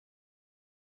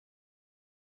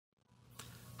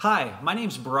Hi, my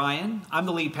name's Brian. I'm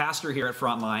the lead pastor here at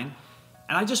Frontline,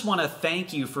 and I just want to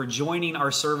thank you for joining our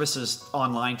services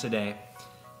online today.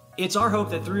 It's our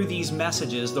hope that through these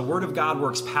messages, the Word of God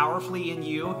works powerfully in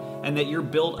you and that you're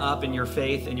built up in your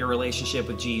faith and your relationship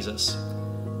with Jesus.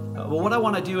 Well, what I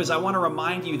want to do is I want to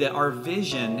remind you that our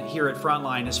vision here at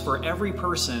Frontline is for every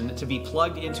person to be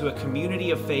plugged into a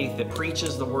community of faith that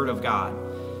preaches the Word of God.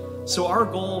 So our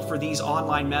goal for these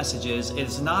online messages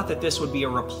is not that this would be a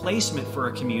replacement for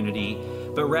a community,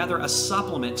 but rather a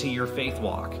supplement to your faith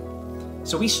walk.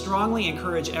 So we strongly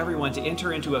encourage everyone to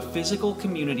enter into a physical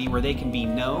community where they can be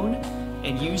known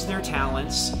and use their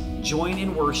talents, join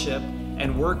in worship,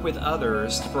 and work with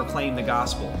others to proclaim the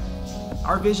gospel.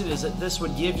 Our vision is that this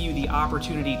would give you the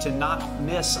opportunity to not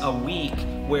miss a week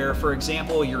where, for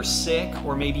example, you're sick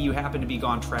or maybe you happen to be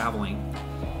gone traveling.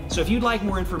 So if you'd like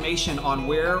more information on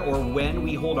where or when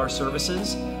we hold our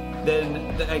services, then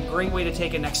a great way to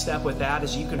take a next step with that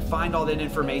is you can find all that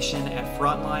information at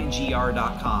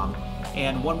frontlinegr.com.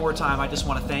 And one more time, I just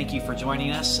want to thank you for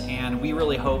joining us, and we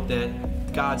really hope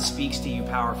that God speaks to you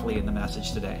powerfully in the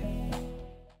message today.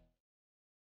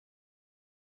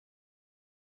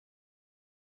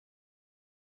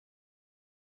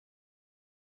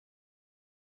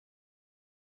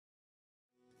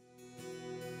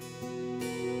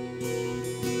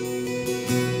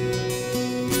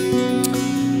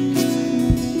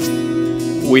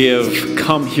 We have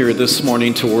come here this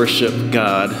morning to worship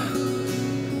God.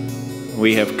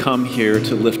 We have come here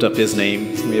to lift up His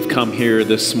name. We have come here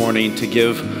this morning to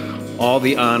give all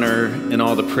the honor and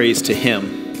all the praise to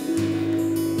Him.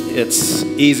 It's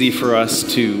easy for us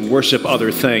to worship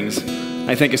other things.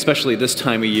 I think especially this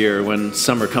time of year when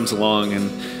summer comes along and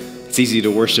it's easy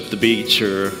to worship the beach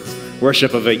or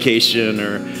worship a vacation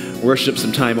or worship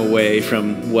some time away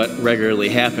from what regularly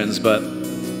happens, but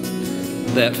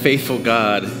that faithful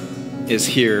God is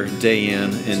here day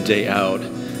in and day out,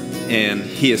 and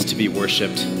He is to be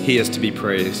worshiped. He is to be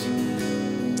praised.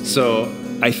 So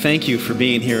I thank you for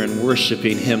being here and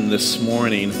worshiping Him this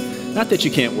morning. Not that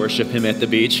you can't worship Him at the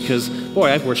beach, because,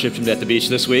 boy, I've worshiped Him at the beach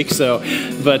this week,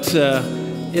 but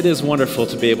it is wonderful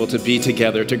to be able to be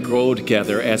together, to grow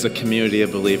together as a community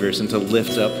of believers and to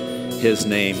lift up His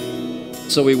name.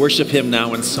 So we worship Him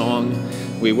now in song.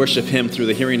 We worship Him through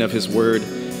the hearing of His word.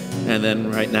 And then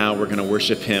right now we're going to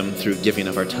worship Him through giving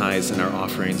of our tithes and our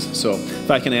offerings. So if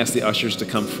I can ask the ushers to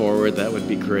come forward, that would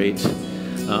be great.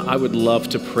 I would love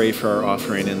to pray for our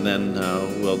offering, and then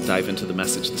we'll dive into the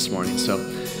message this morning. So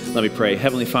let me pray.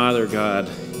 Heavenly Father, God,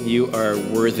 You are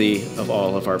worthy of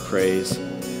all of our praise.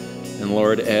 And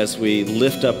Lord, as we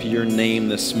lift up Your name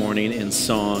this morning in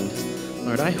song,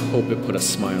 Lord, I hope it put a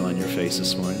smile on Your face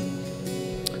this morning.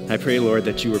 I pray, Lord,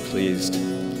 that You were pleased.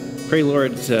 Pray,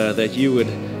 Lord, that You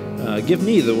would give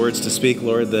me the words to speak,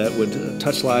 Lord, that would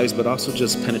touch lives, but also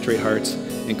just penetrate hearts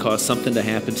and cause something to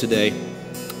happen today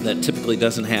that typically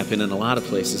doesn't happen in a lot of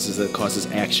places, is that it causes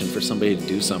action for somebody to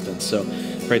do something. So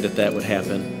pray that that would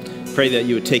happen. Pray that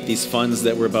You would take these funds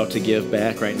that we're about to give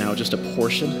back right now, just a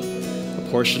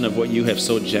portion of what You have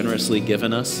so generously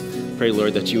given us. Pray,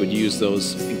 Lord, that You would use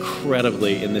those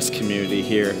incredibly in this community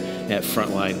here at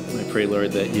Frontline. I pray,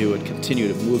 Lord, that You would continue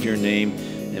to move Your name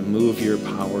and move Your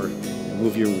power,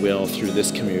 move Your will through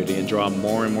this community and draw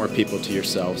more and more people to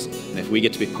Yourselves. And if we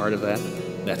get to be part of that,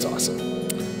 that's awesome.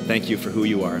 Thank You for who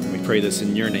You are. And we pray this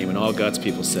in Your name. And all God's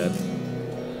people said,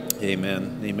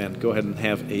 amen. Amen. Go ahead and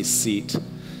have a seat.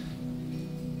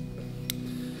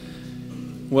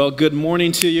 Well, good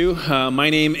morning to you. My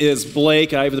name is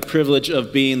Blake. I have the privilege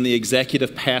of being the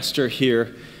executive pastor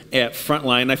here at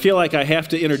Frontline. I feel like I have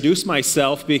to introduce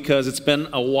myself because it's been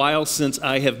a while since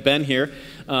I have been here.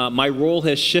 My role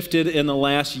has shifted in the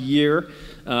last year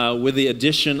with the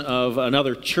addition of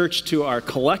another church to our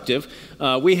collective.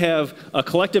 We have a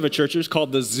collective of churches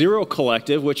called the Zero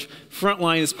Collective, which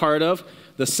Frontline is part of,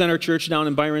 the Center Church down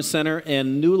in Byron Center,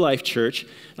 and New Life Church.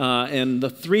 And the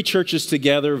three churches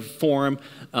together form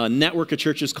a network of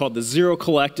churches called the Zero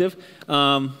Collective.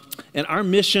 And our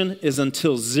mission is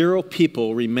until zero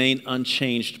people remain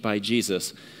unchanged by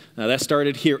Jesus. That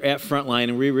started here at Frontline,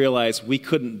 and we realized we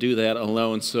couldn't do that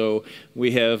alone. So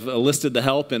we have enlisted the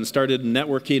help and started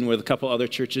networking with a couple other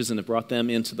churches and have brought them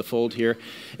into the fold here.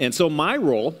 And so my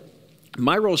role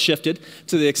shifted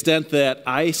to the extent that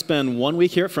I spend 1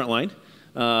 week here at Frontline.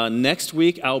 Next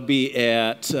week I'll be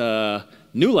at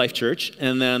New Life Church,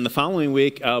 and then the following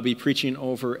week I'll be preaching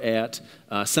over at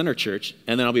Center Church,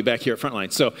 and then I'll be back here at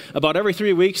Frontline. So about every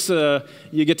 3 weeks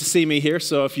you get to see me here.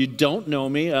 So if you don't know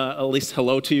me, at least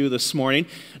hello to you this morning.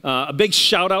 A big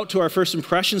shout out to our First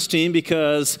Impressions team,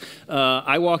 because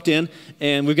I walked in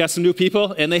and we've got some new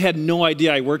people and they had no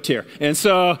idea I worked here. And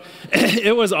so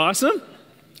it was awesome.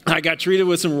 I got treated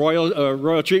with some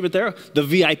royal treatment there, the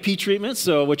VIP treatment,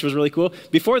 which was really cool,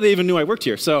 before they even knew I worked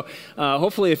here. So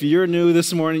hopefully if you're new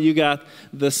this morning, you got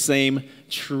the same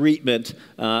treatment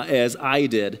as I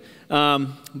did.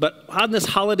 But on this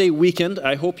holiday weekend,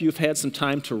 I hope you've had some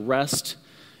time to rest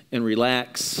and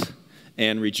relax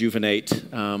and rejuvenate.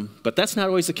 But that's not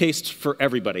always the case for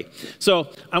everybody. So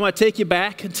I want to take you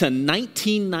back to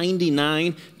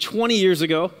 1999, 20 years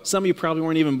ago. Some of you probably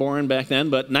weren't even born back then,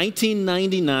 but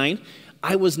 1999,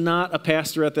 I was not a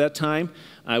pastor at that time.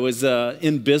 I was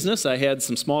in business. I had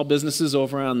some small businesses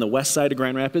over on the west side of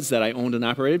Grand Rapids that I owned and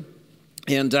operated.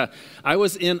 And I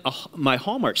was in my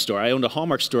Hallmark store. I owned a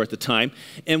Hallmark store at the time.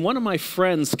 And one of my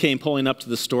friends came pulling up to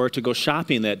the store to go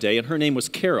shopping that day, and her name was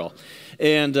Carol.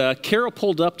 And Carol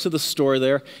pulled up to the store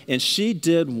there, and she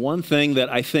did one thing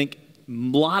that I think a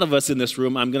lot of us in this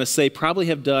room, I'm going to say, probably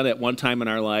have done at one time in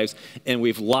our lives, and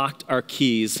we've locked our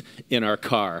keys in our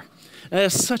car.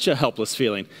 It's such a helpless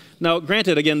feeling. Now,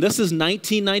 granted, again, this is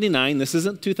 1999. This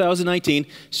isn't 2019.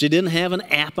 She didn't have an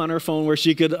app on her phone where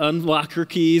she could unlock her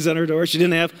keys on her door. She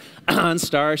didn't have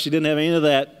OnStar. She didn't have any of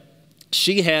that.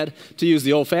 She had to use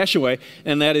the old-fashioned way,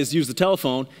 and that is use the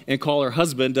telephone and call her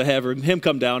husband to have him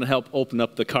come down and help open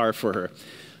up the car for her.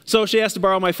 So she asked to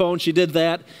borrow my phone. She did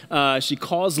that. She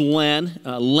calls Len.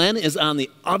 Len is on the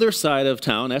other side of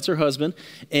town. That's her husband.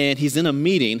 And he's in a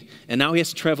meeting. And now he has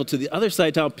to travel to the other side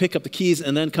of town, pick up the keys,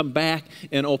 and then come back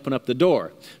and open up the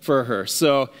door for her.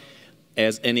 So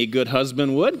as any good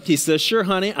husband would, he says, "Sure,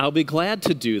 honey, I'll be glad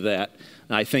to do that."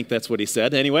 I think that's what he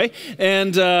said anyway.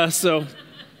 And so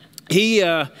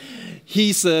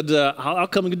he said, I'll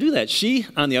come and do that. She,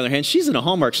 on the other hand, she's in a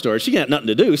Hallmark store. She got nothing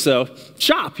to do, so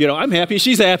shop. I'm happy,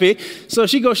 she's happy. So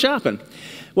she goes shopping.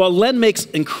 Well, Len makes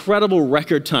incredible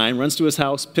record time, runs to his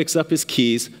house, picks up his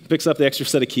keys, picks up the extra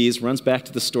set of keys, runs back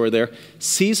to the store there,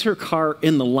 sees her car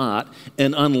in the lot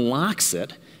and unlocks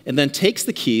it, and then takes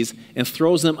the keys and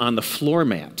throws them on the floor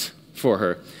mat for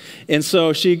her. And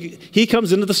so he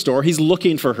comes into the store, he's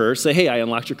looking for her, say, "Hey, I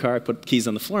unlocked your car, I put the keys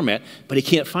on the floor mat," but he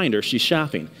can't find her, she's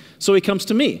shopping. So he comes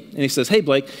to me, and he says, "Hey,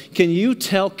 Blake, can you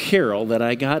tell Carol that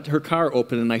I got her car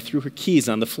open and I threw her keys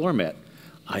on the floor mat?"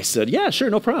 I said, "Yeah, sure,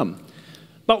 no problem."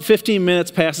 About 15 minutes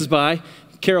passes by,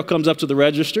 Carol comes up to the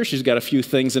register, she's got a few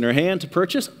things in her hand to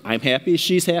purchase. I'm happy,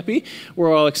 she's happy,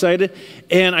 we're all excited.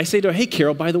 And I say to her, "Hey,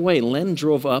 Carol, by the way, Len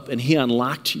drove up and he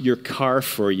unlocked your car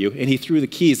for you, and he threw the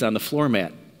keys on the floor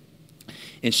mat."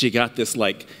 And she got this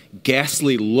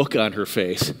ghastly look on her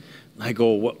face. I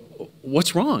go,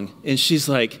 "What's wrong?" And she's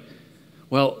like,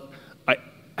 "Well,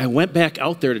 I went back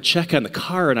out there to check on the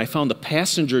car and I found the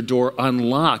passenger door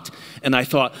unlocked. And I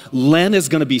thought, Len is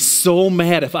going to be so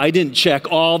mad if I didn't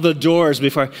check all the doors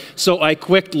before. So I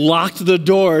quick locked the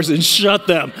doors and shut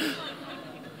them."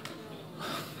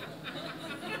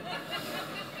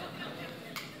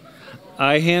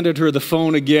 I handed her the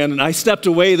phone again, and I stepped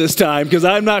away this time because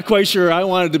I'm not quite sure I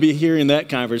wanted to be hearing that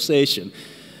conversation.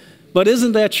 But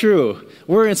isn't that true?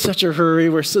 We're in such a hurry.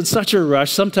 We're in such a rush.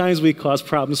 Sometimes we cause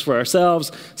problems for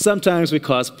ourselves. Sometimes we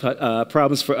cause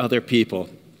problems for other people.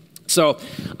 So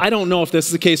I don't know if this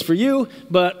is the case for you,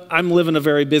 but I'm living a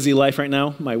very busy life right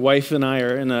now. My wife and I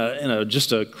are in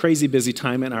just a crazy busy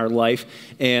time in our life,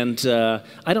 and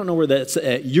I don't know where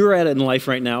you're at in life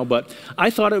right now, but I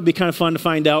thought it would be kind of fun to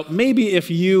find out maybe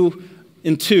if you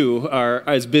too are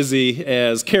as busy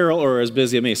as Carol or as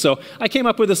busy as me. So I came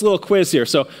up with this little quiz here.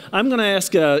 So I'm going to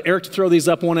ask Eric to throw these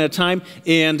up one at a time,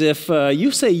 and if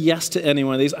you say yes to any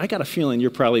one of these, I got a feeling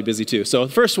you're probably busy too. So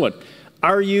the first one,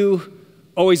 are you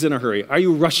always in a hurry? Are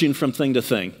you rushing from thing to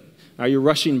thing? Are you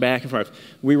rushing back and forth?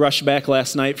 We rushed back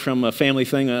last night from a family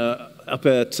thing up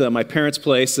at my parents'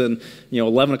 place, and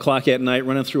 11 o'clock at night,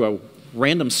 running through a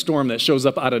random storm that shows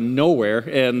up out of nowhere,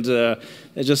 and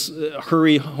just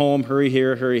hurry home, hurry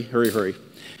here, hurry, hurry, hurry.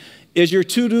 Is your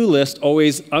to-do list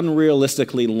always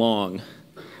unrealistically long?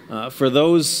 For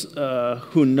those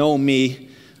who know me,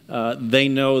 they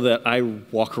know that I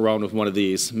walk around with one of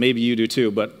these. Maybe you do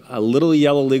too, but a little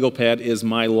yellow legal pad is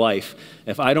my life.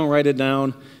 If I don't write it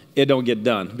down, it don't get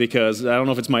done, because I don't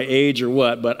know if it's my age or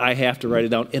what, but I have to write it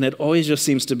down, and it always just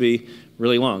seems to be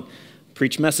really long.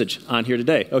 Preach message on here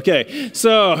today. Okay,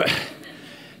 so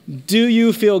do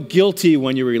you feel guilty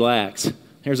when you relax?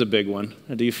 Here's a big one.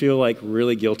 Do you feel like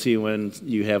really guilty when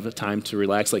you have time to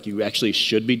relax, like you actually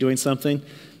should be doing something?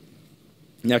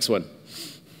 Next one.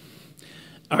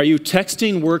 Are you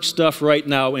texting work stuff right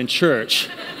now in church?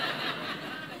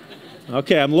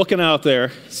 Okay, I'm looking out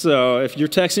there. So if you're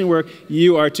texting work,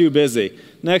 you are too busy.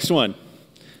 Next one.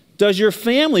 Does your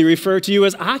family refer to you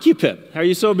as occupant? Are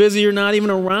you so busy you're not even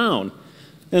around?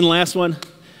 And last one.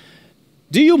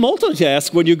 Do you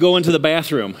multitask when you go into the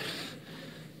bathroom?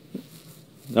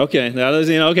 Okay, now,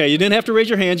 okay, you didn't have to raise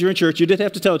your hands. You're in church. You did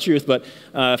have to tell the truth. But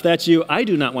if that's you, I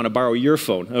do not want to borrow your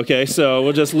phone. Okay, so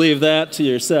we'll just leave that to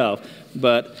yourself.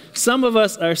 But some of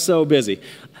us are so busy.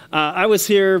 I was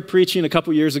here preaching a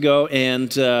couple years ago,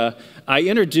 and I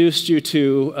introduced you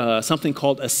to something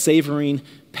called a savoring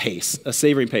pace. A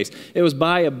savoring pace. It was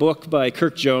by a book by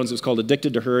Kirk Jones. It was called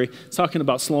Addicted to Hurry. It's talking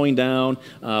about slowing down,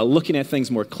 looking at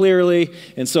things more clearly.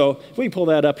 And so if we pull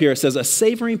that up here, it says a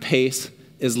savoring pace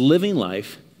is living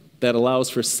life that allows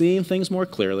for seeing things more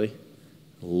clearly,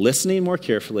 listening more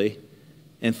carefully,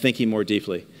 and thinking more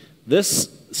deeply. This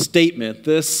statement,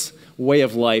 this way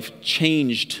of life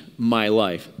changed my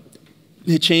life.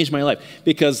 It changed my life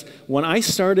because when I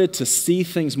started to see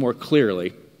things more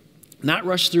clearly, not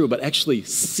rush through, but actually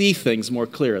see things more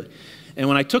clearly, and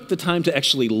when I took the time to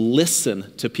actually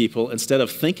listen to people instead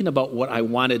of thinking about what I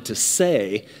wanted to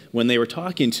say when they were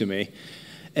talking to me,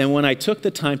 and when I took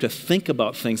the time to think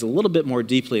about things a little bit more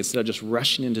deeply instead of just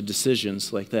rushing into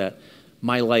decisions like that,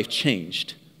 my life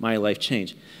changed. My life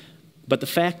changed. But the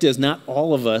fact is, not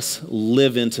all of us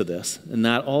live into this, and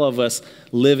not all of us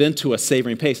live into a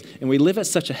savoring pace. And we live at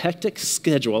such a hectic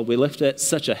schedule, we live at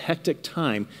such a hectic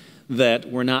time that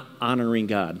we're not honoring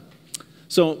God.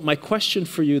 So my question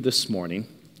for you this morning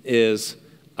is,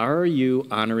 are you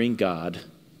honoring God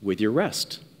with your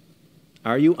rest?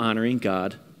 Are you honoring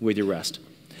God with your rest?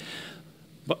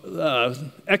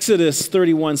 Exodus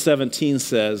 31:17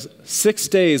 says, 6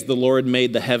 days the Lord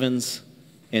made the heavens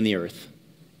and the earth.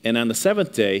 And on the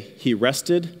seventh day, he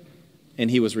rested and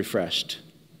he was refreshed.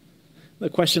 The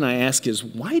question I ask is,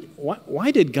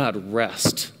 why did God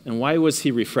rest? And why was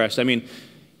he refreshed? I mean,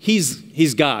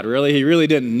 he's God, really. He really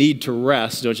didn't need to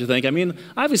rest, don't you think? I mean,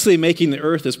 obviously making the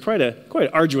earth is quite an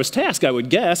arduous task, I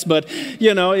would guess. But,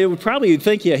 it would probably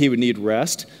think, he would need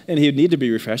rest and he would need to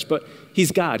be refreshed. But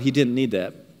he's God. He didn't need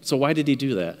that. So why did he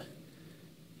do that?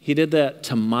 He did that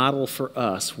to model for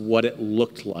us what it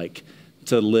looked like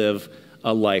to live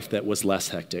a life that was less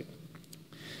hectic.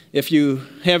 If you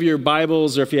have your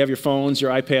Bibles or if you have your phones, your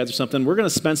iPads or something, we're going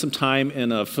to spend some time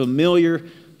in a familiar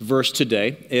verse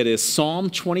today. It is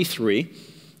Psalm 23.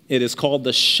 It is called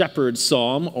the Shepherd's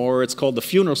Psalm, or it's called the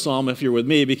Funeral Psalm if you're with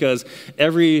me, because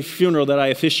every funeral that I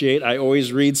officiate, I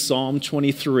always read Psalm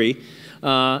 23.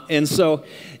 And so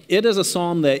it is a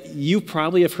psalm that you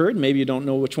probably have heard. Maybe you don't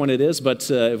know which one it is,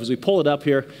 but as we pull it up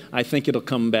here, I think it'll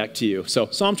come back to you. So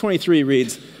Psalm 23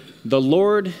 reads, "The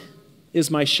Lord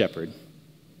is my shepherd.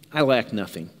 I lack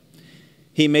nothing.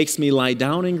 He makes me lie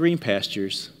down in green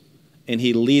pastures, and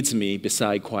he leads me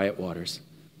beside quiet waters."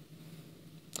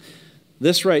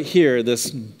 This right here,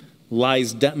 this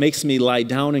makes me lie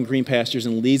down in green pastures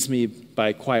and leads me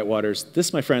by quiet waters.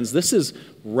 This, my friends, this is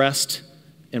rest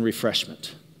and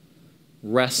refreshment.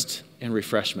 Rest and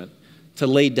refreshment. To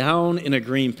lay down in a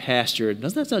green pasture,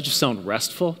 doesn't that just sound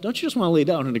restful? Don't you just want to lay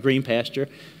down in a green pasture?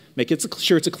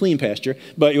 Sure it's a clean pasture,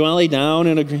 but you want to lay down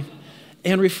in a green...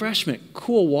 And refreshment,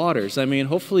 cool waters. I mean,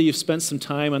 hopefully you've spent some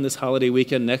time on this holiday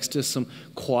weekend next to some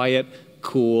quiet,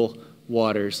 cool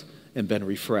waters and been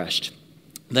refreshed.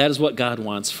 That is what God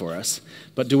wants for us.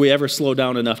 But do we ever slow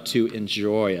down enough to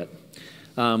enjoy it?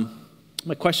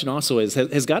 My question also is,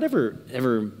 has God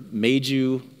ever made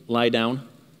you lie down?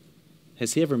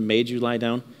 Has he ever made you lie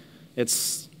down?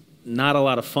 It's not a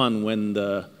lot of fun when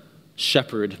the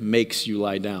shepherd makes you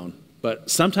lie down.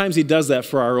 But sometimes he does that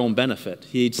for our own benefit.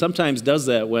 He sometimes does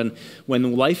that when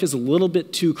life is a little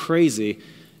bit too crazy,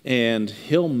 and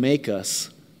he'll make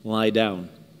us lie down.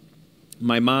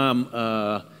 My mom,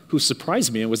 who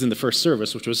surprised me and was in the first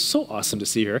service, which was so awesome to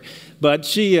see her, but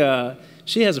she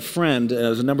has a friend, it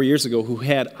was a number of years ago, who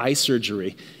had eye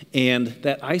surgery. And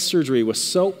that eye surgery was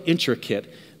so intricate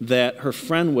that her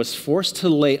friend was forced to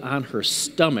lay on her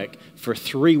stomach for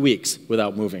 3 weeks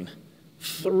without moving.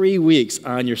 3 weeks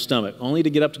on your stomach, only to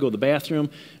get up to go to the bathroom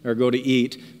or go to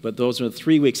eat, but those are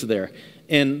 3 weeks there.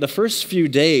 And the first few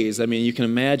days, I mean, you can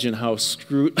imagine how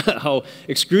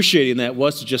excruciating that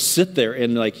was to just sit there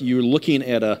and like you're looking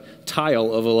at a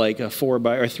tile of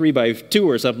a 3 by 2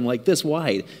 or something like this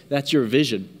wide. That's your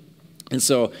vision. And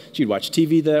so she'd watch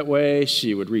TV that way,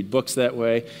 she would read books that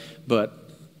way, but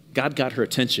God got her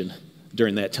attention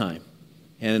during that time.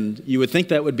 And you would think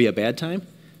that would be a bad time,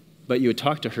 but you would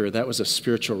talk to her, that was a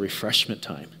spiritual refreshment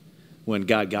time when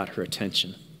God got her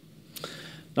attention.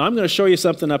 Now, I'm going to show you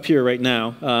something up here right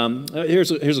now.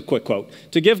 Here's a quick quote.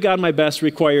 To give God my best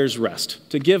requires rest.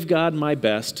 To give God my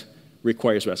best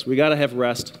requires rest. We got to have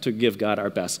rest to give God our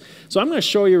best. So I'm going to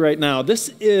show you right now. This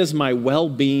is my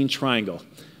well-being triangle.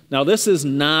 Now, this is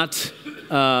not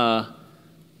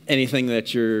anything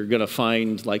that you're going to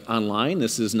find like online.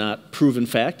 This is not proven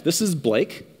fact. This is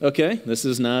Blake, okay? This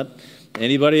is not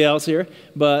anybody else here.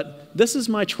 But this is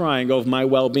my triangle of my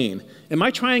well-being. And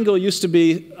my triangle used to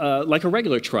be like a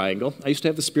regular triangle. I used to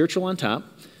have the spiritual on top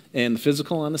and the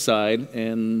physical on the side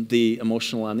and the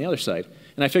emotional on the other side.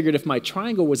 And I figured if my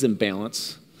triangle was in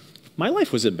balance, my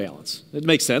life was in balance. It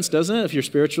makes sense, doesn't it? If your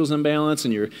spiritual's in balance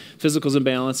and your physical's in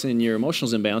balance and your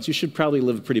emotional's in balance, you should probably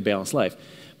live a pretty balanced life.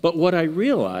 But what I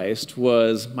realized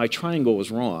was my triangle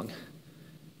was wrong.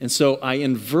 And so I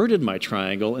inverted my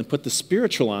triangle and put the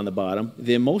spiritual on the bottom,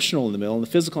 the emotional in the middle, and the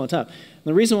physical on top. And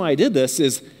the reason why I did this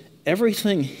is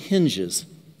everything hinges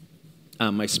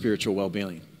on my spiritual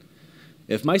well-being.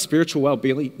 If my spiritual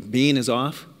well-being is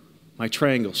off, my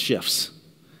triangle shifts.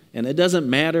 And it doesn't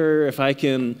matter if I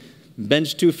can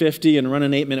bench 250 and run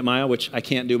an 8-minute mile, which I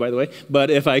can't do, by the way. But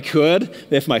if I could,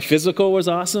 if my physical was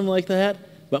awesome like that,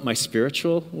 but my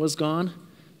spiritual was gone,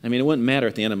 I mean, it wouldn't matter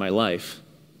at the end of my life.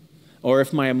 Or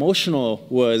if my emotional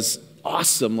was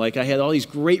awesome, like I had all these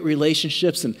great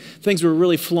relationships and things were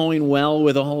really flowing well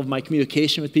with all of my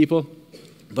communication with people,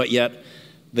 but yet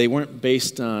they weren't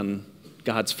based on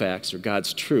God's facts or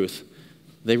God's truth,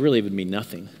 they really would mean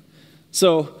nothing.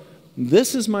 So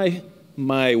this is my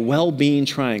well-being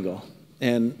triangle.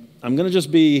 And I'm going to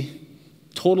just be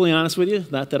totally honest with you,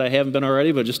 not that I haven't been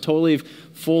already, but just totally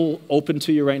full open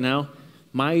to you right now.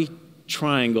 My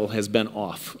triangle has been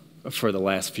off for the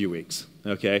last few weeks,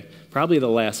 okay? Probably the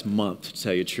last month, to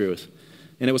tell you the truth.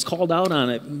 And it was called out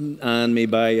on me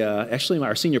by actually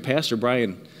our senior pastor,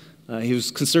 Brian. He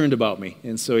was concerned about me.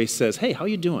 And so he says, hey, how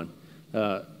you doing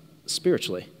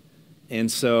spiritually?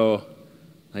 And so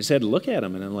I just had to look at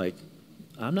him, and I'm like,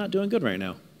 I'm not doing good right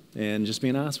now. And just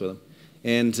being honest with him.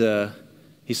 And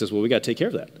he says, well, we got to take care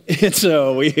of that. And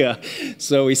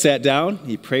so we sat down.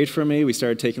 He prayed for me. We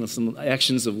started taking some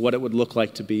actions of what it would look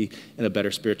like to be in a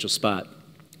better spiritual spot.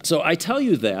 So I tell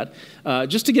you that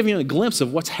just to give you a glimpse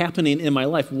of what's happening in my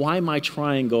life, why my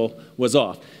triangle was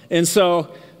off. And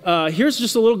so here's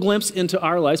just a little glimpse into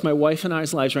our lives, my wife and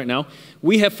I's lives right now.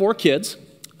 We have 4 kids.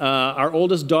 Our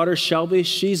oldest daughter, Shelby,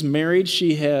 she's married.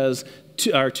 She has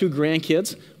our 2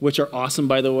 grandkids, which are awesome,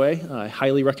 by the way. I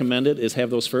highly recommend it, is have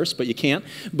those first, but you can't.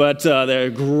 But they're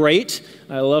great.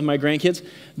 I love my grandkids.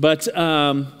 But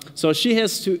so she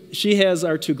has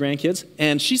our 2 grandkids,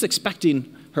 and she's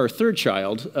expecting her 3rd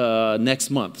child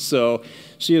next month. So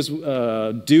she is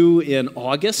due in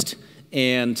August,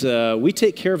 and we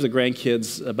take care of the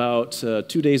grandkids about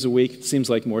 2 days a week. It seems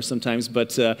like more sometimes,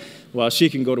 but while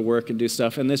she can go to work and do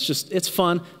stuff. And it's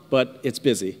fun, but it's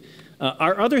busy.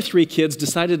 Our other 3 kids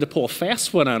decided to pull a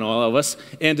fast one on all of us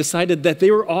and decided that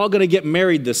they were all going to get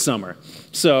married this summer.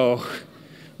 So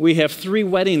we have 3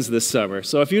 weddings this summer.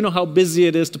 So if you know how busy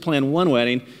it is to plan 1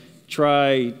 wedding,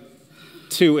 try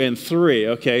 2 and 3,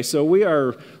 okay? So we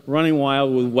are running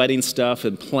wild with wedding stuff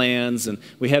and plans, and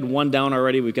we had 1 down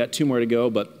already. We've got 2 more to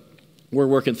go, but we're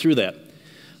working through that.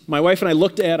 My wife and I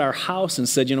looked at our house and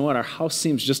said, you know what, our house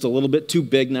seems just a little bit too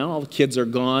big now. All the kids are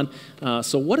gone.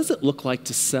 So what does it look like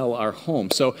to sell our home?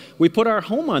 So we put our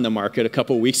home on the market a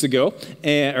couple weeks ago,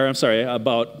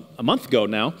 about a month ago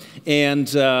now. And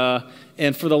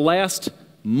for the last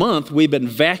month, we've been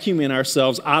vacuuming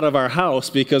ourselves out of our house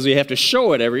because we have to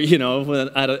show it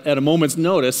at a moment's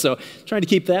notice. So trying to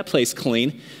keep that place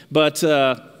clean. But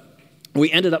we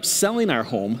ended up selling our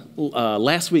home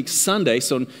last week, Sunday,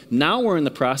 so now we're in the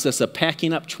process of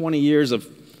packing up 20 years of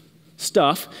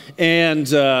stuff and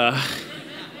try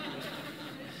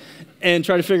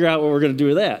to figure out what we're going to do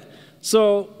with that.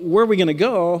 So where are we going to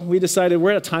go? We decided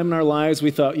we're at a time in our lives we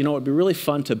thought, it would be really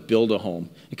fun to build a home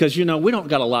because, we don't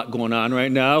got a lot going on right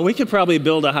now. We could probably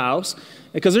build a house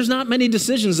because there's not many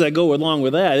decisions that go along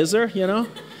with that, is there,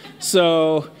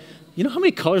 So... You know how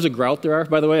many colors of grout there are,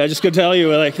 by the way? I just could tell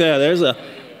you like that.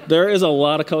 There is a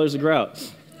lot of colors of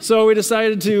grout. So we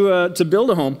decided to build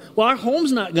a home. Well, our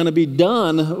home's not going to be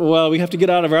done. Well, we have to get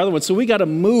out of our other one. So we got to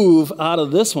move out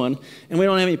of this one, and we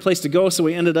don't have any place to go. So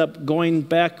we ended up going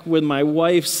back with my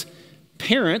wife's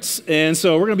parents, and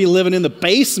so we're going to be living in the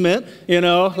basement.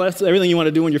 That's everything you want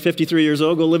to do when you're 53 years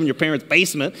old. Go live in your parents'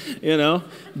 basement.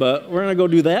 But we're going to go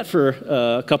do that for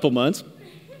a couple months.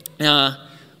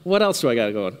 What else do I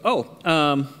got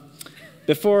going?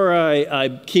 Before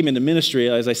I came into ministry,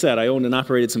 as I said, I owned and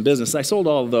operated some business. I sold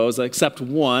all of those except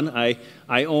one. I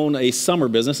own a summer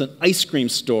business, an ice cream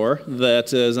store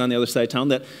that is on the other side of town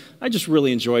that I just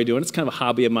really enjoy doing. It's kind of a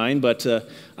hobby of mine, but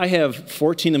I have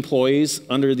 14 employees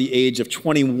under the age of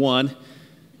 21,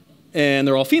 and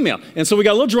they're all female. And so we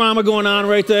got a little drama going on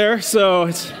right there,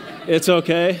 so it's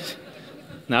okay.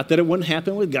 Not that it wouldn't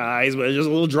happen with guys, but just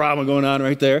a little drama going on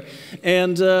right there.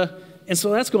 And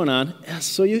so that's going on.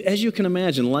 So as you can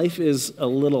imagine, life is a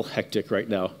little hectic right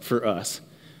now for us.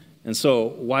 And so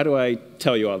why do I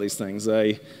tell you all these things?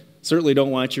 I certainly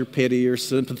don't want your pity or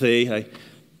sympathy. I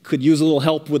could use a little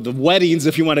help with the weddings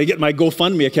if you want to get my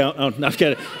GoFundMe account. Oh, no, I'm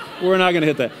kidding. We're not going to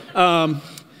hit that.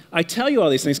 I tell you all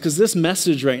these things because this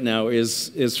message right now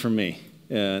is for me.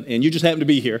 And you just happen to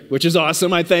be here, which is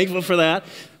awesome. I'm thankful for that.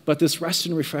 But this rest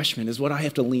and refreshment is what I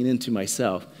have to lean into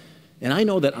myself. And I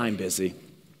know that I'm busy.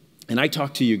 And I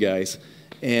talk to you guys,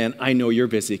 and I know you're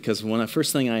busy because when the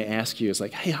first thing I ask you is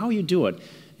like, hey, how are you doing?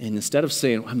 And instead of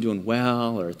saying, I'm doing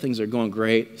well or things are going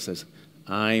great, it says,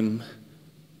 I'm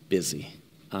busy.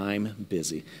 I'm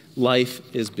busy.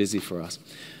 Life is busy for us.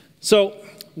 So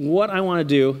what I want to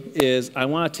do is I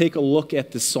want to take a look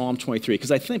at this Psalm 23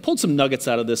 because I pulled some nuggets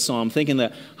out of this psalm thinking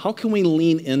that how can we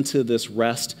lean into this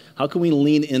rest? How can we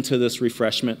lean into this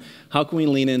refreshment? How can we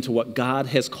lean into what God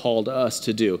has called us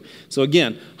to do? So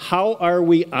again, how are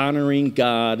we honoring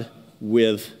God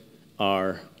with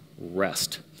our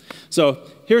rest? So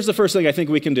here's the first thing I think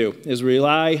we can do is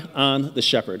rely on the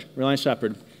shepherd. Rely on the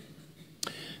shepherd.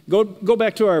 Go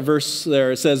back to our verse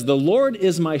there. It says, the Lord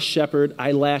is my shepherd.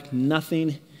 I lack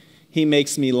nothing. He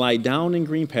makes me lie down in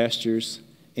green pastures,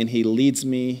 and he leads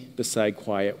me beside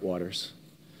quiet waters.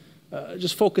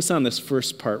 Just focus on this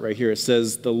first part right here. It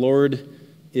says, the Lord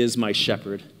is my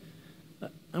shepherd.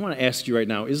 I want to ask you right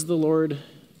now, is the Lord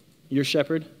your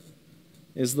shepherd?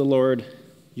 Is the Lord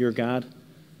your God?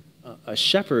 A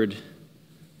shepherd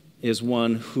is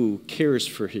one who cares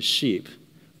for his sheep,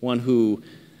 one who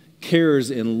cares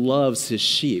and loves his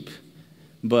sheep,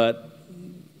 but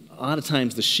a lot of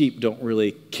times the sheep don't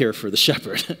really care for the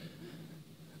shepherd.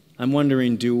 I'm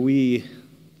wondering, do we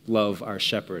love our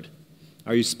shepherd?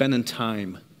 Are you spending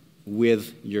time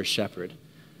with your shepherd?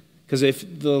 Because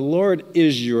if the Lord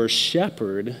is your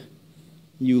shepherd,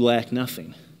 you lack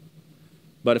nothing.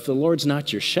 But if the Lord's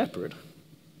not your shepherd,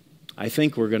 I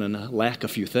think we're going to lack a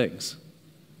few things.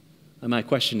 And my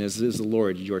question is the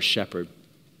Lord your shepherd?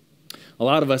 A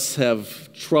lot of us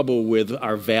have trouble with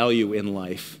our value in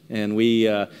life, and we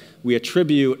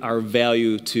attribute our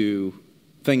value to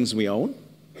things we own,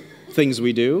 things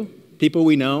we do, people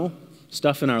we know,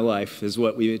 stuff in our life is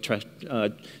what we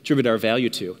attribute our value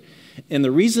to. And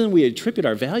the reason we attribute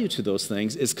our value to those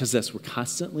things is because we're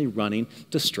constantly running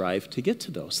to strive to get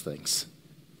to those things.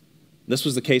 This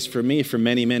was the case for me for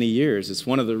many, many years. It's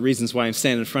one of the reasons why I'm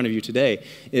standing in front of you today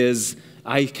is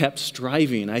I kept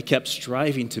striving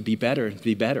to be better and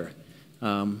be better.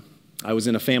 I was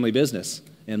in a family business,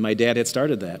 and my dad had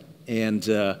started that. And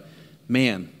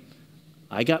man,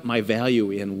 I got my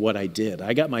value in what I did.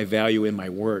 I got my value in my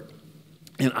work.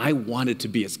 And I wanted to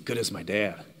be as good as my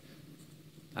dad.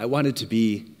 I wanted to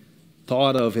be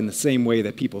thought of in the same way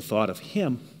that people thought of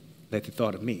him, that they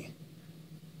thought of me.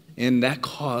 And that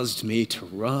caused me to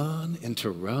run and to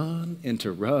run and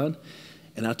to run.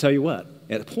 And I'll tell you what,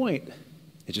 at a point,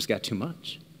 it just got too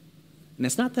much. And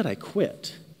it's not that I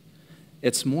quit.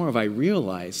 It's more of I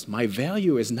realized my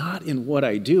value is not in what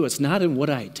I do. It's not in what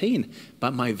I attain.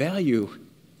 But my value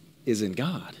is in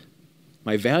God.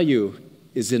 My value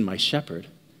is in my shepherd.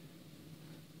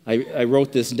 I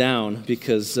wrote this down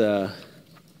because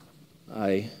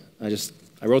I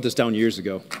wrote this down years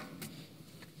ago.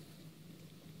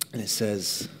 And it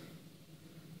says,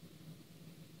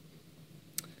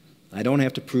 I don't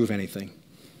have to prove anything.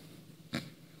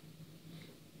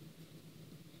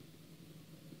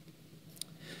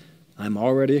 I'm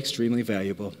already extremely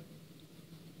valuable.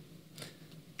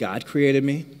 God created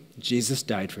me. Jesus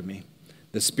died for me.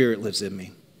 The Spirit lives in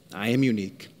me. I am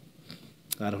unique.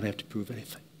 I don't have to prove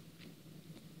anything.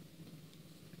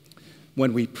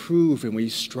 When we prove and we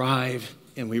strive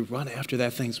and we run after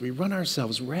that things, we run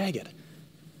ourselves ragged.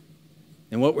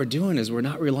 And what we're doing is we're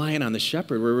not relying on the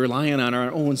shepherd. We're relying on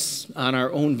our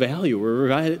own value.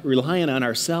 We're relying on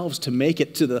ourselves to make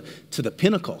it to the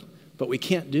pinnacle. But we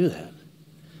can't do that.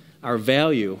 Our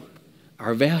value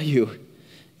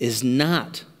is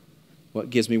not what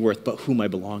gives me worth, but whom I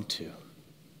belong to.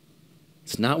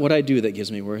 It's not what I do that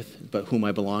gives me worth, but whom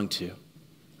I belong to.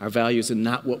 Our value is in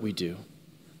not what we do.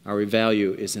 Our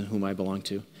value is in whom I belong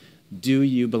to. Do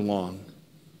you belong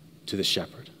to the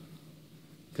shepherd?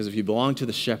 Because if you belong to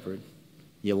the shepherd,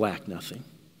 you lack nothing.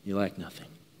 You lack nothing.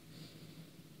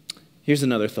 Here's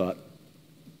another thought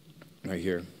right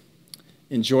here.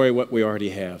 Enjoy what we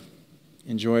already have.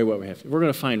 Enjoy what we have. If we're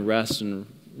going to find rest and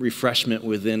refreshment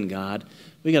within God,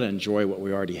 we got to enjoy what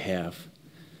we already have.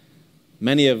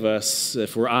 Many of us,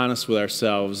 if we're honest with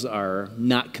ourselves, are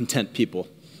not content people.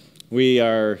 We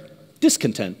are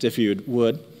discontent, if you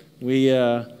would.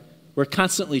 We're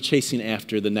constantly chasing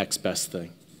after the next best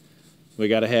thing. We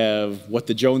got to have what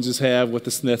the Joneses have, what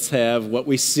the Smiths have, what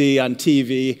we see on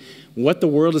TV, what the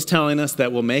world is telling us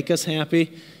that will make us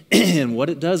happy. And what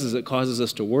it does is it causes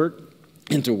us to work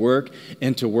and to work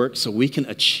and to work so we can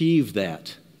achieve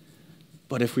that.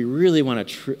 But if we really want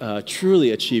to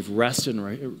truly achieve rest and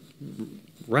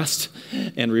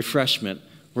refreshment,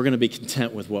 we're going to be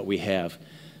content with what we have.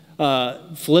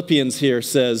 Philippians here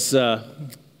says,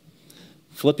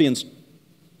 Philippians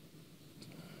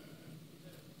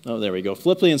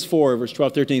 4, verse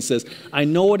 12, 13 says, I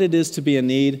know what it is to be in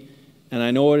need, and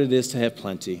I know what it is to have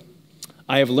plenty.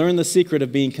 I have learned the secret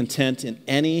of being content in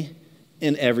any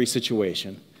and every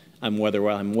situation. Whether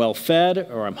I'm well-fed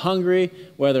or I'm hungry,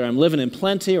 whether I'm living in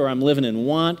plenty or I'm living in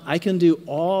want, I can do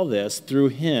all this through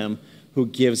him who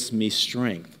gives me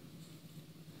strength.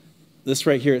 This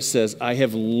right here, it says, I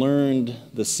have learned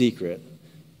the secret.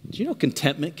 Do you know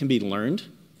contentment can be learned?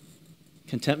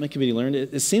 Contentment can be learned.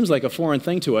 It seems like a foreign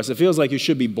thing to us. It feels like you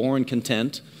should be born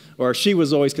content, or she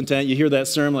was always content. You hear that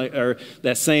sermon, or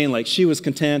that saying, like she was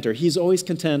content, or he's always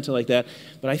content, like that.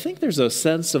 But I think there's a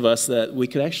sense of us that we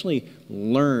could actually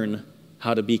learn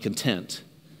how to be content.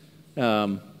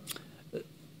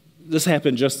 This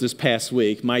happened just this past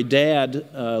week. My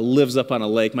dad lives up on a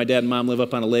lake. My dad and mom live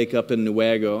up on a lake up in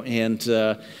Newaggo,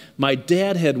 and my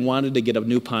dad had wanted to get a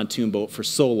new pontoon boat for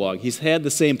so long. He's had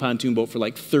the same pontoon boat for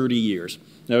like 30 years,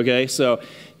 okay? So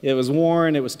it was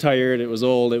worn, it was tired, it was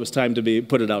old, it was time to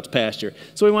put it out to pasture.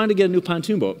 So he wanted to get a new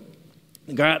pontoon boat.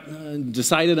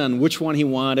 Decided on which one he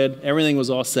wanted. Everything was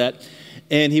all set.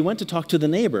 And he went to talk to the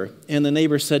neighbor, and the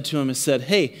neighbor said to him,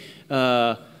 hey,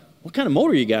 what kind of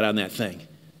motor you got on that thing?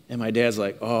 And my dad's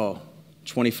like,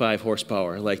 25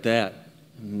 horsepower, like that.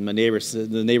 And the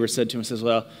neighbor said to him, says,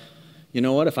 well, you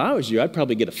know what, if I was you, I'd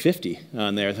probably get a 50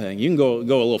 on their thing. You can go a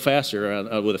little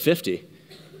faster with a 50.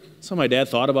 So my dad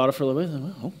thought about it for a little bit.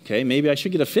 Well, okay, maybe I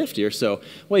should get a 50 or so.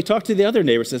 Well, he talked to the other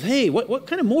neighbor, says, hey, what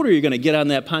kind of motor are you going to get on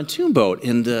that pontoon boat?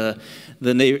 And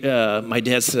my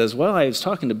dad says, well, I was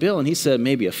talking to Bill, and he said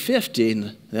maybe a 50.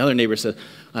 And the other neighbor said,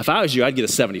 if I was you, I'd get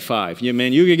a 75.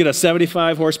 You could get a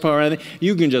 75 horsepower.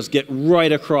 You can just get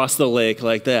right across the lake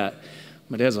like that.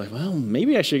 My dad's like, well,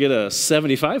 maybe I should get a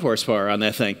 75 horsepower on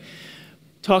that thing.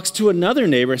 Talks to another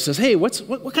neighbor and says, hey, what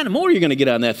kind of motor are you going to get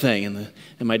on that thing? And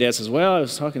my dad says, well, I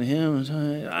was talking to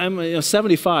him. I'm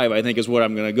 75, I think, is what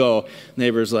I'm going to go.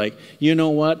 Neighbor's like, you know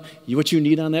what? What you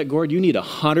need on that, Gord? You need a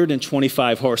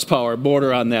 125 horsepower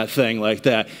motor on that thing like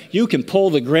that. You can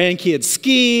pull the grandkids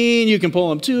skiing. You can pull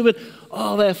them tubing,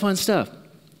 all that fun stuff.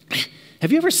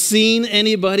 Have you ever seen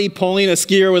anybody pulling a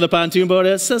skier with a pontoon boat?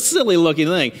 It's a silly looking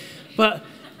thing. But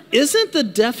isn't the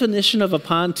definition of a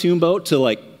pontoon boat to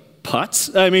like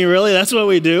putts? I mean, really, that's what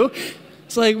we do?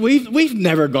 It's like we've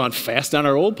never gone fast on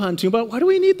our old pontoon boat. Why do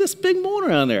we need this big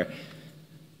motor on there?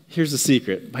 Here's the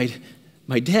secret.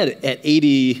 My dad at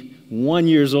 81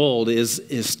 years old is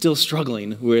still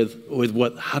struggling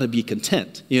with how to be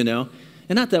content, you know?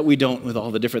 And not that we don't with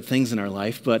all the different things in our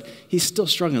life, but he's still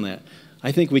struggling with that.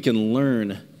 I think we can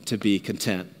learn to be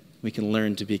content. We can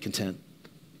learn to be content.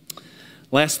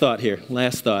 Last thought here.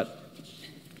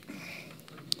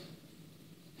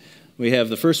 We have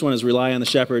the first one is rely on the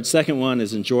shepherd. Second one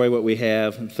is enjoy what we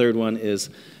have. And third one is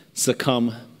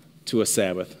succumb to a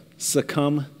Sabbath.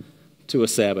 Succumb to a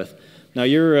Sabbath. Now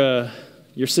you're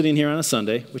sitting here on a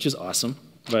Sunday, which is awesome,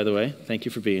 by the way. Thank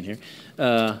you for being here.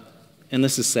 And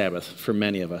this is Sabbath for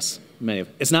many of us.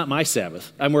 It's not my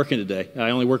Sabbath. I'm working today. I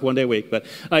only work one day a week, but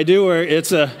I do.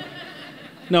 It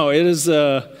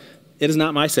is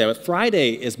not my Sabbath.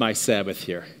 Friday is my Sabbath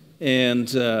here. And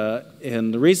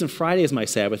the reason Friday is my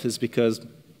Sabbath is because,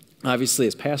 obviously,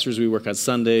 as pastors, we work on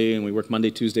Sunday, and we work Monday,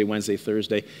 Tuesday, Wednesday,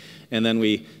 Thursday, and then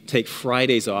we take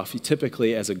Fridays off,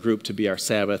 typically as a group, to be our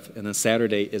Sabbath, and then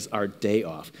Saturday is our day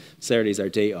off. Saturday is our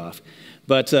day off.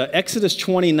 But Exodus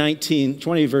 20,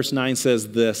 verse 9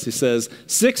 says this. He says,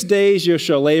 6 days you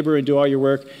shall labor and do all your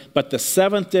work, but the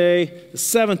seventh day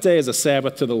is a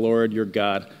Sabbath to the Lord your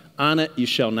God. On it you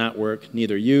shall not work,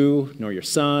 neither you, nor your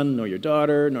son, nor your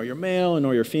daughter, nor your male,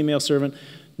 nor your female servant,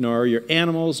 nor your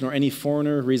animals, nor any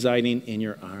foreigner residing in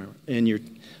your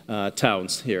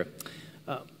towns here.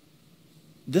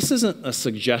 this isn't a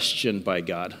suggestion by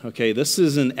God, okay? This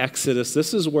is in Exodus.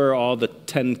 This is where all the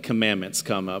 10 commandments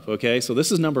come up, okay? So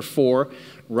this is number 4,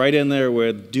 right in there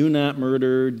with do not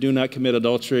murder, do not commit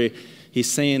adultery. He's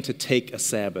saying to take a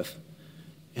Sabbath.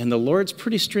 And the Lord's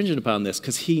pretty stringent upon this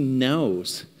because he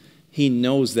knows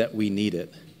that we need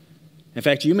it. In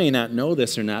fact, you may not know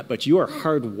this or not, but you are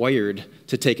hardwired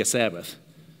to take a Sabbath.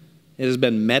 It has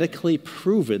been medically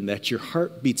proven that your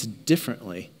heart beats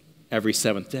differently every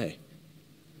 7th day.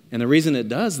 And the reason it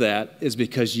does that is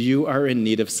because you are in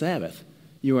need of Sabbath.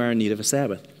 You are in need of a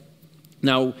Sabbath.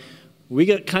 Now, we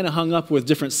get kind of hung up with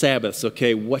different Sabbaths,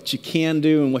 okay, what you can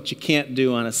do and what you can't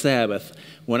do on a Sabbath.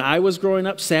 When I was growing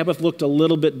up, Sabbath looked a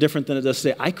little bit different than it does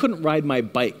today. I couldn't ride my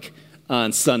bike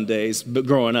on Sundays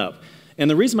growing up. And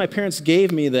the reason my parents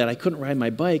gave me that I couldn't ride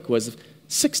my bike was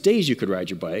 6 days you could ride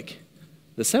your bike.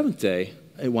 The 7th day,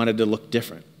 it wanted to look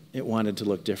different. It wanted to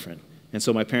look different. And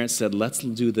so my parents said, let's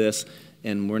do this,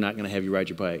 and we're not going to have you ride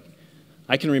your bike.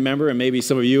 I can remember, and maybe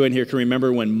some of you in here can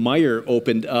remember, when Meijer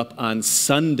opened up on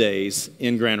Sundays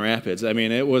in Grand Rapids. I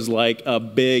mean, it was like a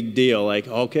big deal. Like,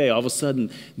 okay, all of a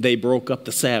sudden, they broke up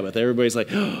the Sabbath. Everybody's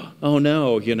like, oh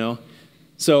no, you know.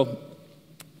 So,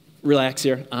 relax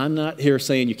here. I'm not here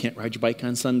saying you can't ride your bike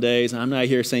on Sundays. I'm not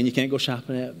here saying you can't go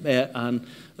shopping at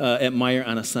Meijer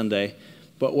on a Sunday.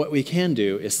 But what we can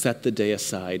do is set the day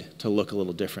aside to look a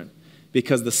little different.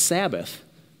 Because the Sabbath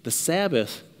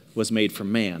was made for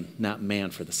man, not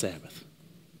man for the Sabbath.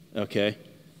 Okay?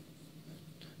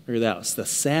 Or else, the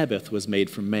Sabbath was made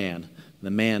for man,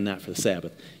 the man not for the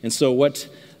Sabbath. And so what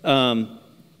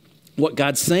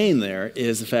God's saying there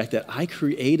is the fact that I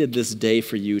created this day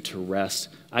for you to rest.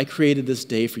 I created this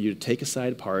day for you to take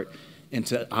aside apart and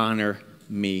to honor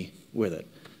me with it.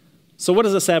 So what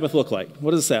does a Sabbath look like?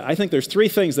 What does a Sabbath? I think there's 3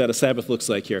 things that a Sabbath looks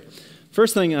like here.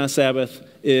 First thing on a Sabbath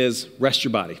is rest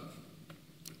your body.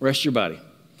 Rest your body.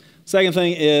 Second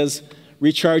thing is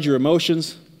recharge your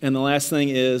emotions. And the last thing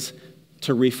is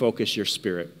to refocus your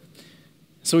spirit.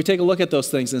 So we take a look at those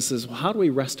things and says, well, how do we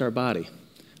rest our body?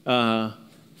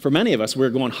 For many of us,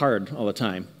 we're going hard all the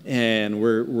time. And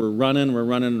we're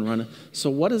running.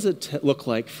 So what does it look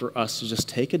like for us to just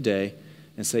take a day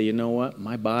and say, you know what,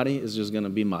 my body is just going to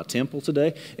be my temple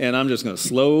today, and I'm just going to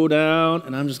slow down,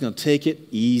 and I'm just going to take it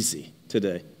easy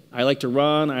today. I like to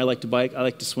run, I like to bike, I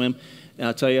like to swim, and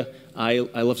I'll tell you, I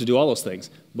love to do all those things,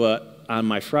 but on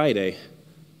my Friday,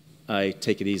 I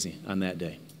take it easy on that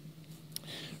day.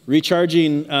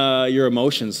 Recharging your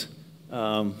emotions.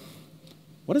 What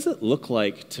does it look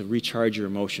like to recharge your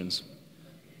emotions?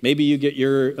 Maybe you get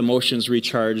your emotions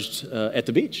recharged at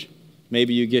the beach.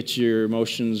 Maybe you get your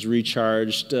emotions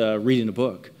recharged reading a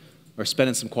book or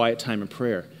spending some quiet time in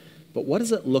prayer. But what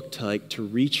does it look like to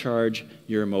recharge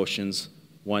your emotions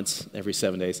once every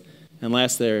 7 days? And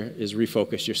last there is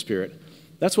refocus your spirit.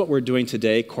 That's what we're doing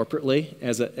today corporately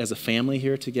as a family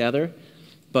here together.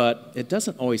 But it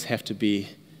doesn't always have to be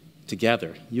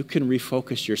together. You can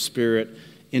refocus your spirit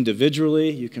individually.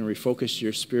 You can refocus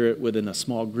your spirit within a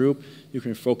small group. You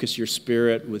can focus your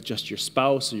spirit with just your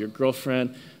spouse or your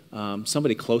girlfriend,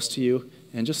 somebody close to you,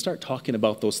 and just start talking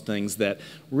about those things that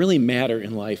really matter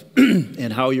in life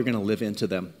and how you're going to live into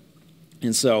them.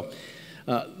 And so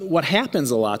what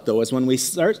happens a lot, though, is when we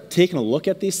start taking a look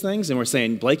at these things and we're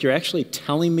saying, Blake, you're actually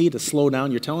telling me to slow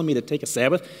down, you're telling me to take a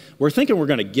Sabbath, we're thinking we're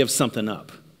going to give something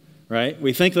up, right?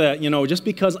 We think that, just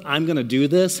because I'm going to do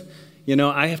this,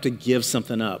 I have to give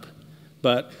something up.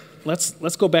 But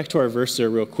let's go back to our verse there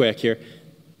real quick here.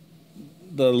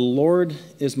 The Lord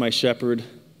is my shepherd.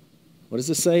 What does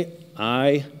it say?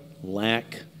 I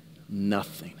lack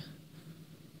nothing.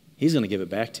 He's going to give it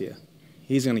back to you.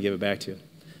 He's going to give it back to you.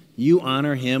 You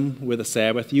honor him with a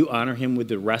Sabbath. You honor him with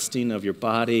the resting of your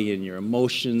body and your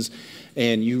emotions,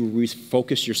 and you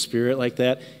refocus your spirit like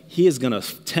that. He is going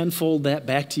to tenfold that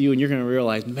back to you, and you're going to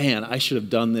realize, man, I should have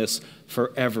done this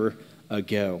forever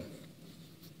ago.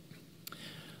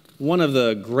 One of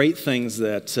the great things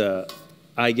that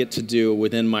I get to do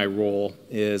within my role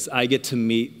is I get to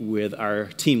meet with our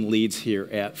team leads here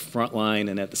at Frontline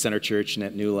and at the Center Church and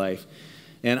at New Life.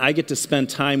 And I get to spend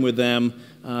time with them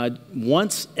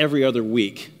once every other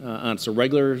week. It's a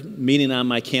regular meeting on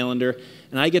my calendar,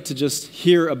 and I get to just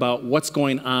hear about what's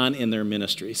going on in their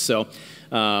ministry. So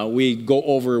we go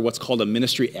over what's called a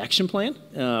ministry action plan,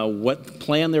 what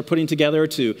plan they're putting together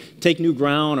to take new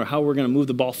ground or how we're going to move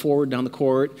the ball forward down the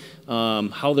court,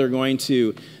 how they're going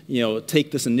to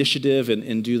take this initiative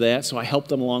and do that. So I help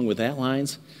them along with that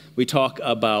lines. We talk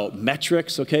about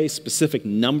metrics, okay, specific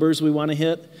numbers we want to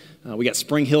hit. We got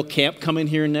Spring Hill Camp coming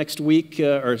here next week,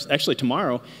 or actually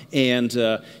tomorrow. And,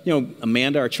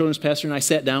 Amanda, our children's pastor, and I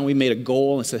sat down. We made a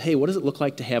goal and said, hey, what does it look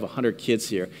like to have 100 kids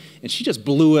here? And she just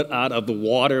blew it out of the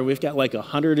water. We've got like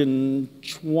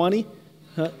 120,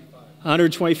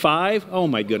 125. Oh,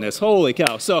 my goodness. Holy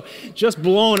cow. So just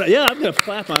blown. Yeah, I'm going to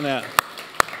clap on that.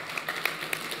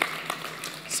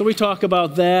 So we talk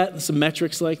about that, some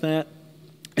metrics like that.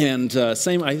 And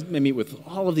I meet with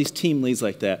all of these team leads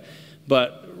like that.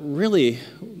 But really,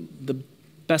 the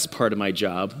best part of my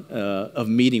job of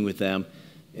meeting with them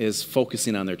is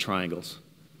focusing on their triangles,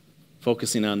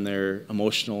 focusing on their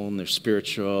emotional and their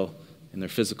spiritual and their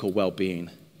physical well-being.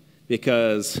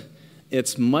 Because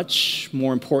it's much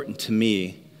more important to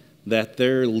me that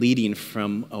they're leading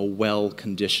from a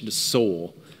well-conditioned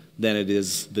soul than it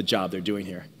is the job they're doing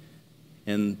here.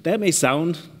 And that may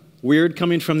sound weird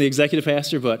coming from the executive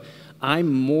pastor, but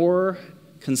I'm more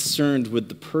concerned with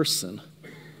the person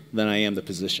than I am the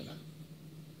position.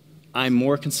 I'm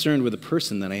more concerned with the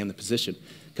person than I am the position.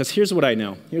 Because here's what I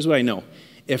know.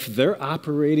 If they're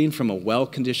operating from a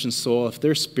well-conditioned soul, if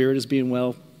their spirit is being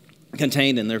well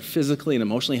contained and they're physically and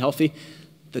emotionally healthy,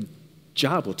 the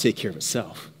job will take care of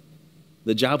itself.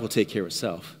 The job will take care of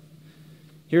itself.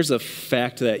 Here's a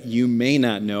fact that you may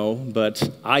not know,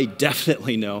 but I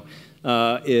definitely know,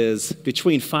 is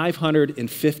between 500 and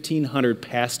 1,500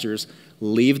 pastors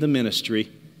leave the ministry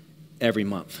every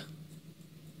month.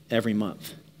 Every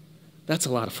month. That's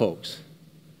a lot of folks.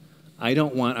 I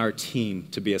don't want our team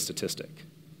to be a statistic.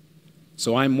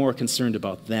 So I'm more concerned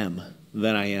about them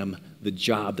than I am the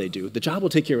job they do. The job will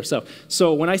take care of itself.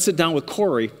 So when I sit down with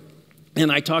Corey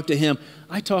and I talk to him,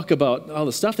 I talk about all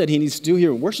the stuff that he needs to do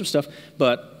here, worship stuff,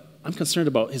 but I'm concerned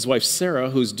about his wife Sarah,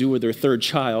 who's due with their third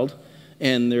child,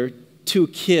 and their 2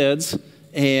 kids,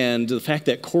 and the fact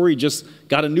that Corey just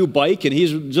got a new bike and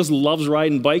he just loves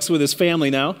riding bikes with his family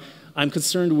now. I'm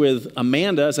concerned with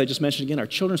Amanda, as I just mentioned again, our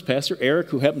children's pastor, Eric,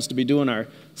 who happens to be doing our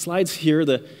slides here.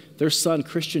 Their son,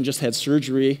 Christian, just had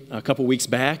surgery a couple weeks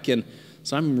back, and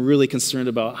so I'm really concerned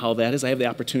about how that is. I have the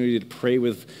opportunity to pray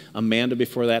with Amanda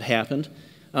before that happened.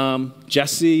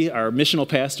 Jesse, our missional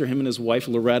pastor, him and his wife,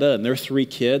 Loretta, and their 3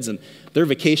 kids, and they're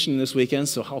vacationing this weekend,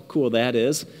 so how cool that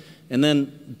is. And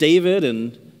then David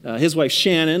and his wife,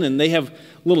 Shannon, and they have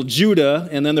little Judah,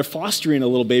 and then they're fostering a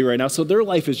little baby right now, so their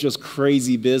life is just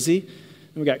crazy busy.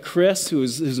 And we got Chris,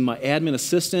 who's my admin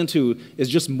assistant, who is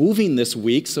just moving this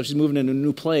week, so she's moving into a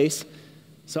new place.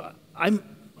 So I'm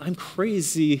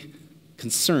crazy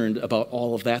concerned about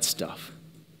all of that stuff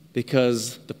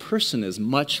because the person is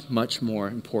much, much more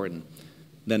important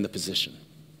than the position.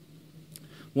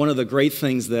 One of the great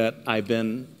things that I've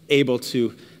been able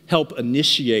to help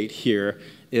initiate here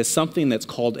is something that's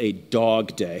called a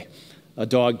dog day. A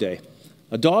dog day.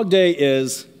 A dog day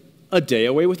is a day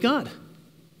away with God.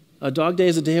 A dog day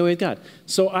is a day away with God.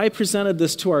 So I presented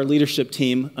this to our leadership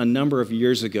team a number of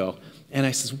years ago, and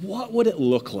I said, what would it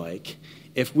look like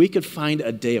if we could find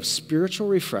a day of spiritual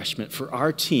refreshment for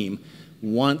our team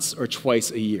once or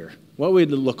twice a year? What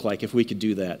would it look like if we could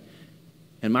do that?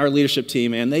 And our leadership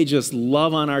team, and they just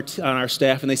love on our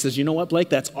staff, and they says, you know what, Blake,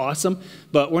 that's awesome,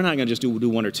 but we're not going to just do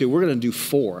 1 or 2. We're going to do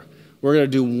 4. We're going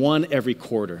to do 1 every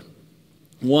quarter.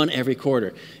 1 every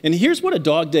quarter. And here's what a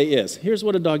dog day is. Here's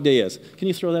what a dog day is. Can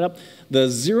you throw that up? The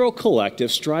Zero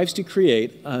Collective strives to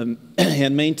create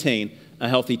and maintain a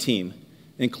healthy team,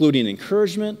 including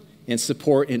encouragement and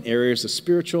support in areas of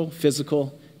spiritual,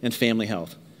 physical, and family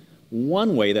health.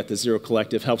 One way that the Zero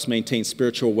Collective helps maintain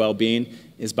spiritual well-being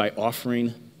is by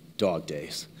offering dog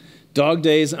days. Dog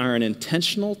days are an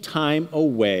intentional time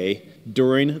away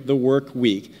during the work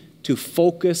week to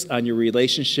focus on your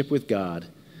relationship with God.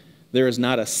 There is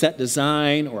not a set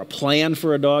design or a plan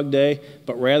for a dog day,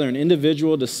 but rather an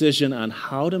individual decision on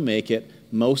how to make it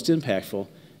most impactful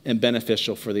and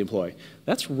beneficial for the employee.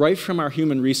 That's right from our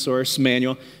human resource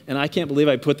manual, and I can't believe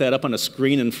I put that up on a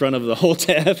screen in front of the whole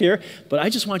tab here, but I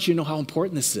just want you to know how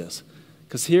important this is.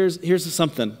 Because here's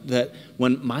something that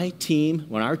when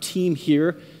our team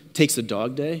here takes a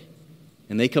dog day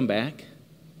and they come back,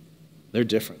 they're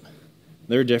different.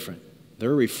 They're different.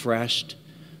 They're refreshed.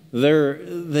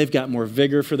 They've got more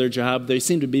vigor for their job. They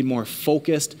seem to be more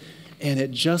focused, and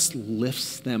it just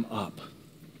lifts them up.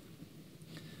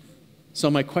 So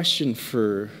my question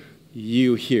for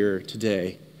you here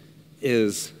today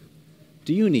is,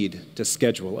 do you need to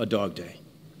schedule a dog day?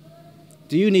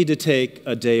 Do you need to take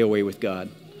a day away with God?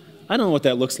 I don't know what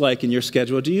that looks like in your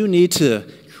schedule. Do you need to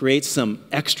create some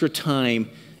extra time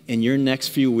in your next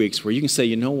few weeks where you can say,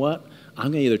 you know what?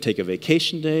 I'm going to either take a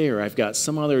vacation day or I've got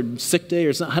some other sick day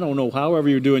or something. I don't know, however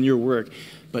you're doing your work.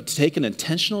 but to take an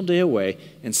intentional day away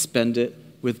and spend it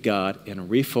with God and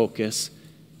refocus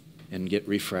and get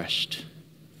refreshed.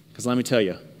 Because let me tell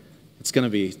you, it's going to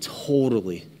be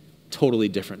totally, totally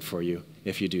different for you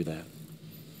if you do that.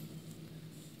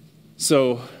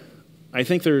 So I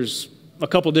think there's a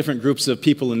couple different groups of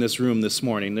people in this room this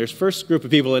morning. There's first group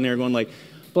of people in there going like,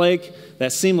 Blake,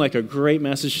 that seemed like a great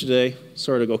message today.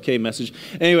 Sort of okay message.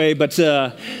 Anyway, but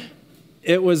it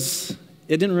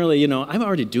didn't really, I'm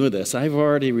already doing this. I've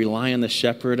already rely on the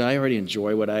shepherd. I already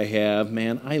enjoy what I have.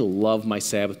 Man, I love my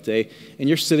Sabbath day. And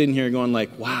you're sitting here going like,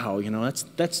 wow,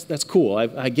 that's cool.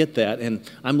 I get that, and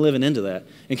I'm living into that.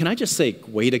 And can I just say,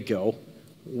 way to go.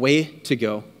 Way to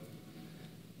go.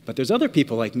 But there's other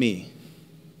people like me,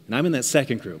 and I'm in that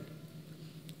second group,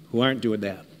 who aren't doing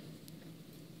that.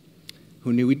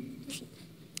 Who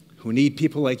need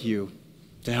people like you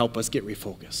to help us get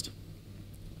refocused,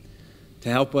 to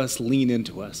help us lean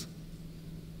into us.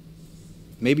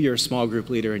 Maybe you're a small group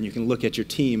leader and you can look at your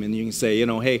team and you can say,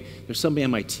 hey, there's somebody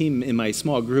on my team in my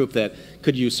small group that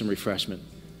could use some refreshment.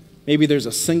 Maybe there's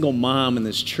a single mom in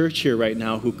this church here right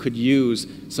now who could use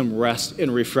some rest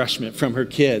and refreshment from her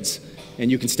kids,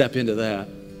 and you can step into that.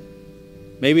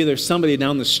 Maybe there's somebody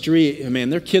down the street, and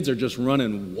man, their kids are just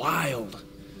running wild.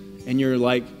 And you're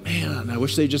like, man, I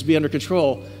wish they'd just be under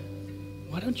control.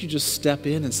 Why don't you just step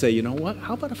in and say, you know what?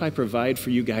 How about if I provide for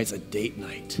you guys a date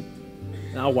night?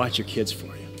 And I'll watch your kids for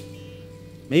you.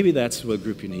 Maybe that's what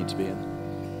group you need to be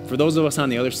in. For those of us on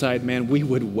the other side, man, we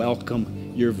would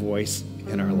welcome your voice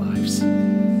in our lives.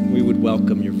 We would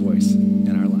welcome your voice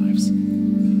in our lives.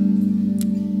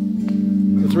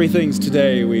 The three things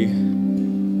today: we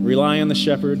rely on the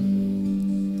shepherd,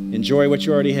 enjoy what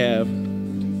you already have,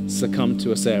 succumb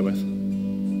to a Sabbath.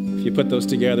 If you put those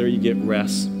together, you get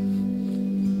rest.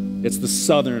 It's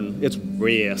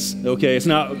rest, okay? It's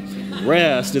not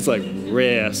rest, it's like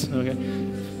rest, okay?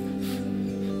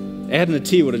 Adding a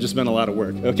T would have just been a lot of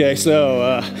work, okay?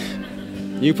 So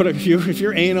if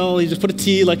you're anal, you just put a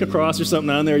T like a cross or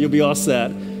something on there, you'll be all set.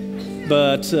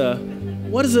 But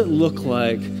what does it look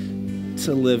like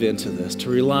to live into this, to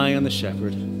rely on the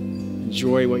shepherd,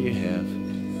 enjoy what you have,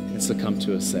 and succumb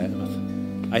to a Sabbath?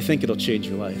 I think it'll change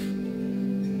your life.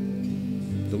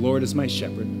 The Lord is my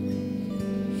shepherd.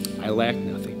 I lack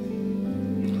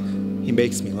nothing. He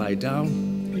makes me lie down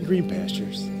in green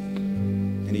pastures,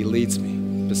 and he leads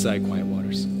me beside quiet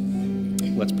waters.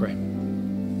 Let's pray.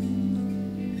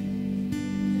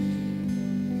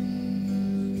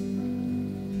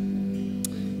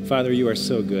 Father, you are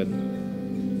so good.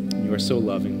 You are so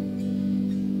loving.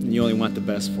 And you only want the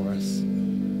best for us.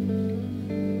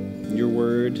 Your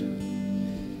word,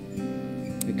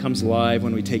 it comes alive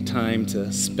when we take time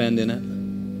to spend in it.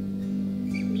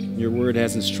 Your word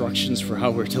has instructions for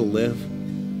how we're to live,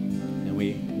 and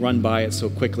we run by it so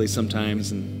quickly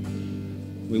sometimes,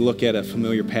 and we look at a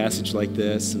familiar passage like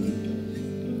this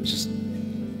and just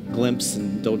glimpse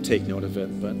and don't take note of it.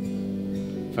 But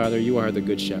Father, you are the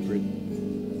good shepherd.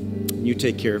 You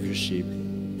take care of your sheep.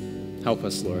 Help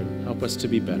us, Lord. Help us to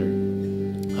be better.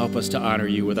 Help us to honor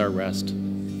you with our rest.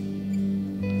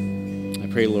 I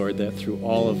pray, Lord, that through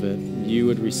all of it, you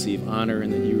would receive honor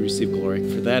and that you would receive glory.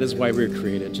 For that is why we are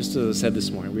created. Just as I said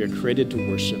this morning, we are created to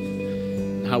worship.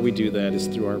 And how we do that is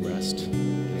through our rest,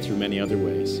 and through many other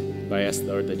ways. But I ask,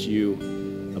 Lord, that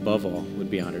you, above all,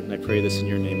 would be honored. And I pray this in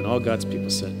your name. And all God's people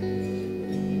said,